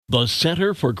The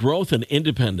Center for Growth and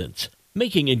Independence,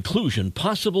 making inclusion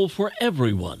possible for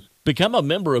everyone. Become a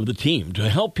member of the team to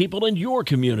help people in your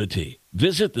community.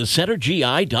 Visit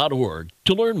thecentergi.org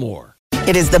to learn more.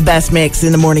 It is the best mix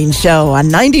in the morning show on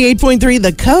 98.3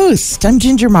 The Coast. I'm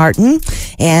Ginger Martin,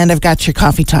 and I've got your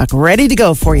coffee talk ready to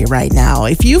go for you right now.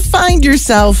 If you find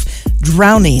yourself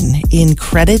drowning in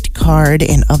credit card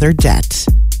and other debt,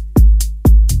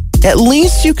 at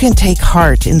least you can take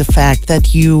heart in the fact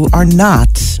that you are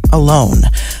not alone.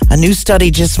 A new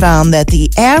study just found that the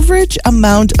average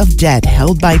amount of debt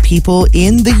held by people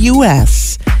in the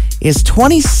U.S. is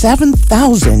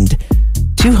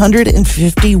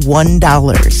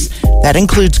 $27,251. That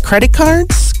includes credit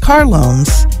cards, car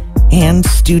loans, and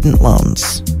student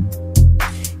loans.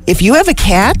 If you have a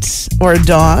cat or a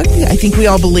dog, I think we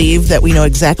all believe that we know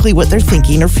exactly what they're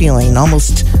thinking or feeling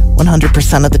almost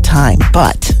 100% of the time.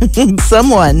 But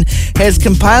someone has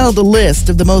compiled a list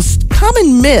of the most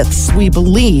common myths we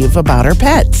believe about our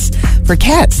pets. For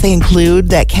cats, they include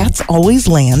that cats always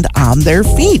land on their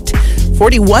feet.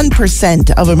 41%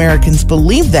 of Americans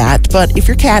believe that, but if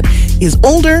your cat is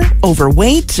older,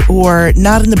 overweight, or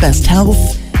not in the best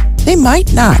health, they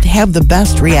might not have the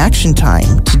best reaction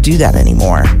time to do that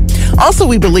anymore. Also,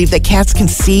 we believe that cats can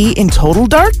see in total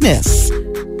darkness.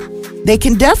 They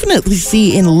can definitely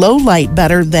see in low light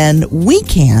better than we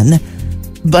can,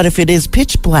 but if it is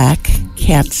pitch black,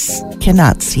 cats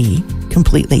cannot see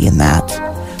completely in that.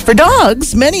 For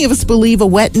dogs, many of us believe a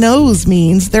wet nose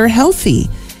means they're healthy.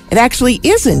 It actually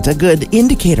isn't a good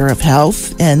indicator of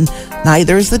health, and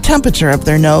neither is the temperature of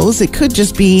their nose. It could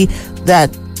just be that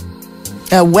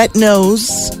a wet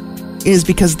nose is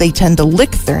because they tend to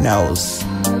lick their nose.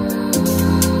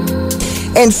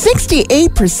 And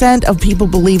 68% of people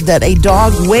believe that a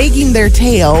dog wagging their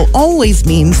tail always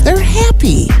means they're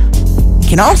happy. It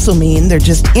can also mean they're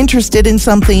just interested in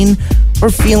something or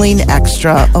feeling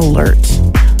extra alert.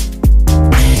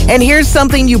 And here's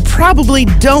something you probably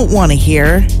don't want to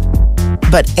hear,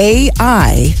 but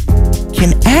AI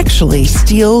can actually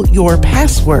steal your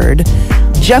password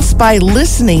just by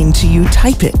listening to you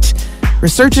type it.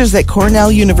 Researchers at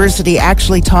Cornell University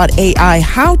actually taught AI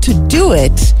how to do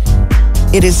it.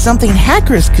 It is something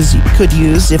hackers could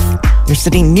use if they're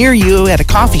sitting near you at a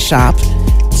coffee shop.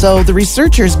 So the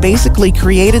researchers basically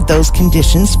created those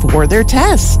conditions for their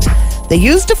test. They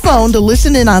used a phone to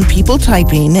listen in on people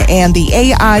typing, and the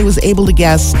AI was able to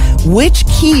guess which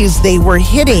keys they were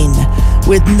hitting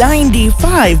with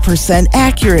 95%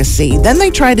 accuracy. Then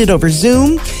they tried it over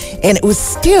Zoom, and it was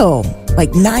still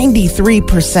like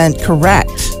 93% correct.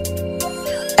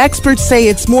 Experts say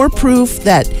it's more proof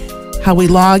that how we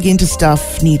log into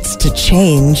stuff needs to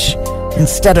change.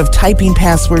 Instead of typing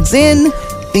passwords in,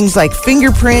 things like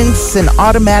fingerprints and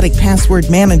automatic password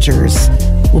managers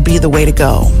will be the way to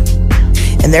go.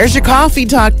 And there's your coffee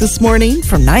talk this morning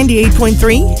from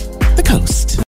 98.3 The Coast.